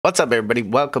What's up, everybody?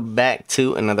 Welcome back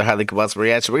to another highly combustible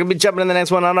reaction. We're going to be jumping in the next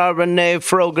one on our Rene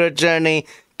Froger journey.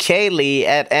 Kaylee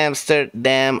at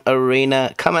Amsterdam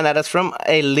Arena coming at us from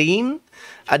Aileen.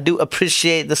 I do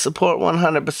appreciate the support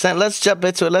 100%. Let's jump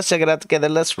into it. Let's check it out together.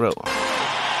 Let's roll.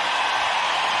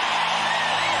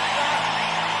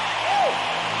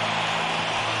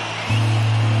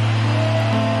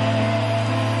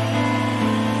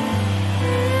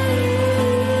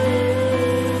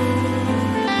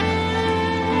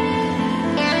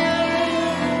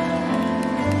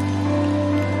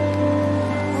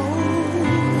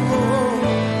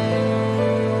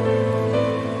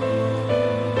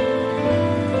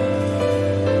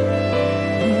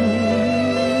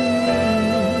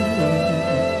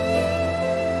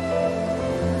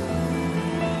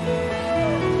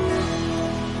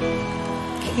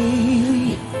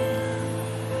 Kaylee,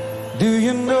 do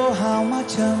you know how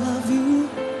much I love you?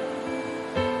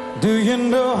 Do you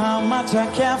know how much I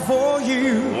care for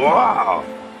you? Wow.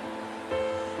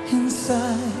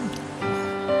 Inside.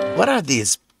 What are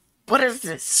these? What is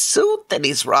this suit that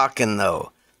he's rocking,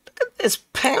 though? Look at this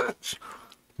pants.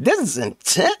 This is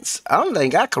intense. I don't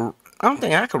think I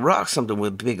could rock something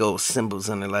with big old symbols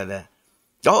in it like that.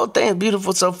 The whole thing is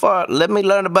beautiful so far. Let me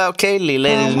learn about Kaylee,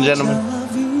 ladies and gentlemen.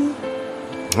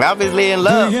 Obviously in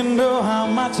love. Do you know how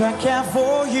much I care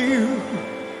for you?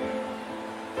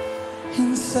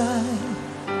 Inside.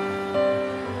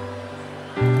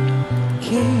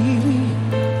 Kaylee,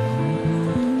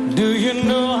 do you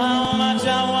know how much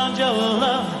I want your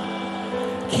love?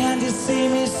 Can't you see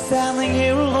me standing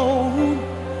here alone?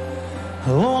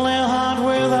 A lonely heart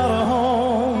without a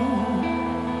home.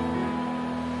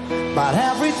 But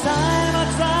every time I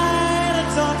try to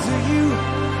talk to you,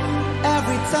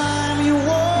 every time you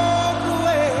walk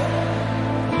away,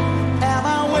 am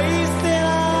I wasting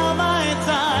all my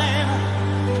time?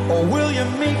 Or will you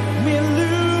make me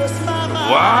lose my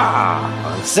mind?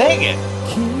 Wow. Sing it.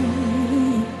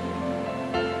 Kaylee,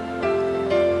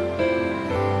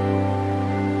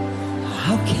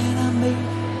 how can I make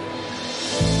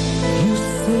you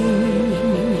stay?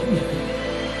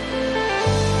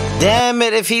 Damn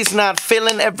it, if he's not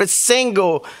feeling every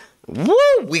single... Woo!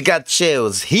 We got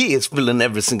chills. He is feeling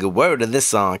every single word of this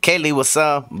song. Kaylee was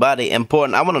somebody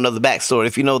important. I want to know the backstory.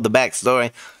 If you know the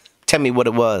backstory, tell me what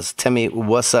it was. Tell me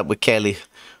what's up with Kaylee.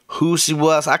 Who she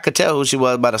was. I could tell who she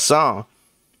was by the song.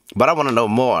 But I want to know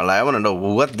more. Like, I want to know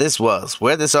what this was.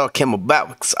 Where this all came about.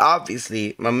 Because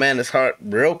obviously, my man is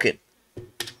heartbroken.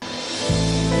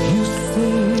 You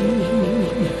stay.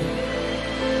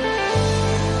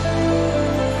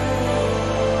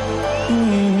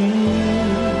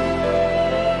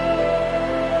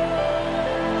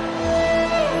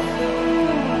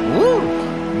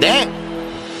 Damn.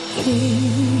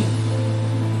 Kaylee,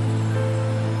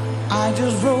 I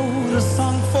just wrote a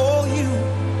song for you,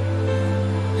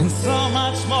 and so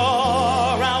much more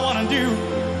I want to do.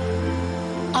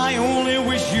 I only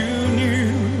wish you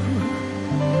knew.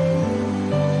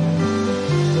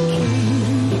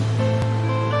 Kaylee,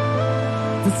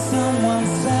 that someone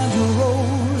sent you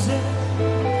roses,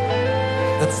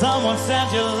 that someone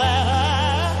sent you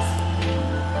letters,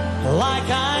 like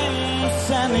I'm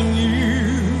sending you.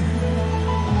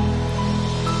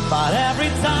 But every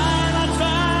time I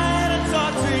try to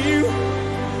talk to you,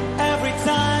 every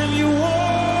time you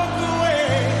walk away,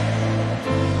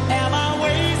 am I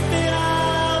wasting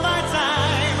all my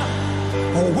time?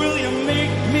 Or will you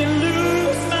make me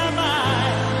lose my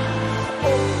mind?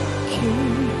 Okay.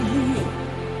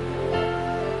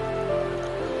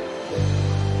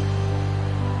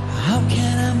 How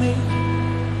can I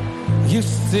make you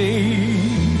stay?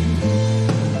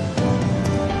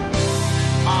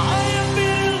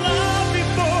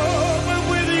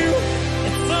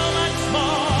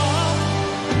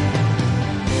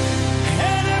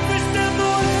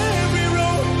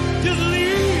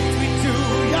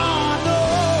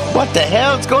 What the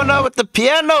hell's going on with the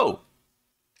piano?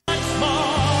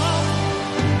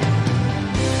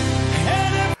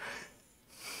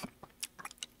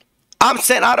 I'm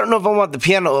saying I don't know if I want the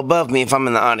piano above me if I'm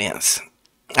in the audience.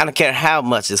 I don't care how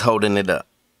much is holding it up.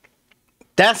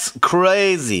 That's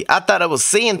crazy. I thought I was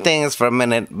seeing things for a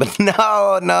minute, but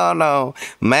no.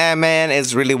 My man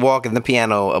is really walking the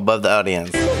piano above the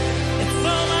audience.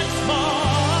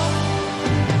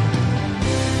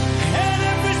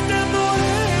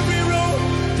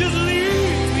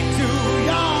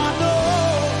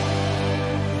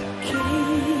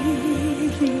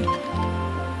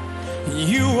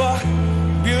 You are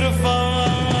beautiful.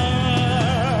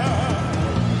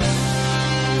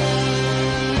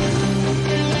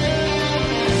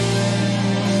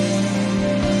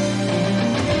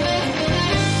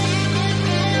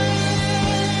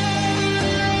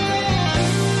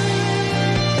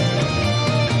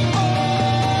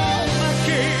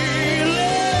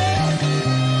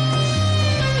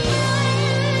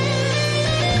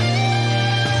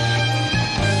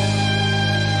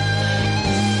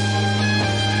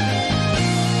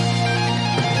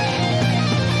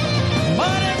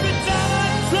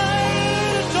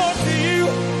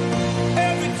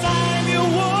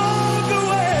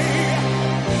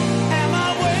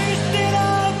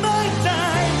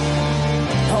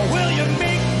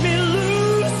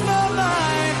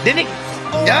 Did he?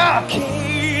 Yeah.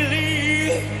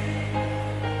 Kaylee,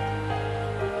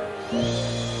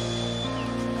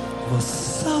 was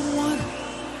someone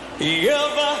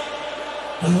ever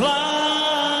love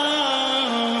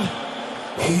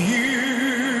you?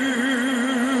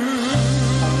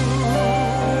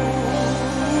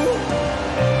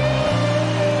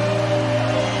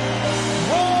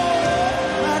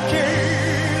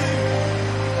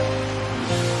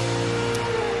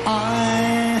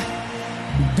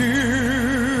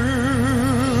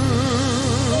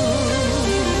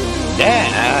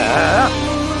 Yeah.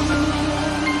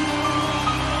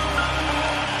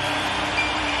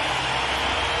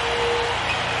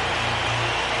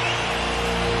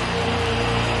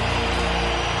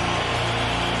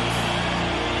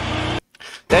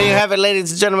 There you have it,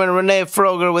 ladies and gentlemen. Rene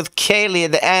Froger with Kaylee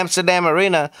at the Amsterdam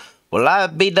Arena. Well, I'll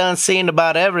be done seeing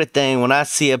about everything when I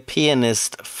see a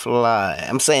pianist fly.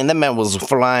 I'm saying that man was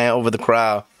flying over the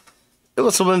crowd. It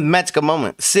was a magical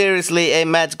moment. Seriously, a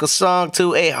magical song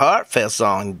to a heartfelt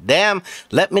song. Damn,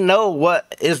 let me know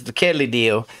what is the Kaylee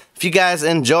deal. If you guys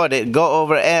enjoyed it, go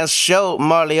over and show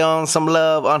Marleon some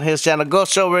love on his channel. Go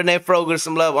show Rene Froger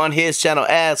some love on his channel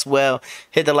as well.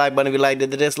 Hit the like button if you liked it,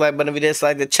 the dislike button if you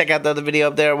disliked it. Check out the other video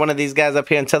up there. One of these guys up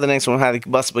here. Until the next one, highly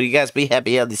combustible. You guys be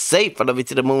happy, healthy, safe. I love you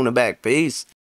to the moon and back. Peace.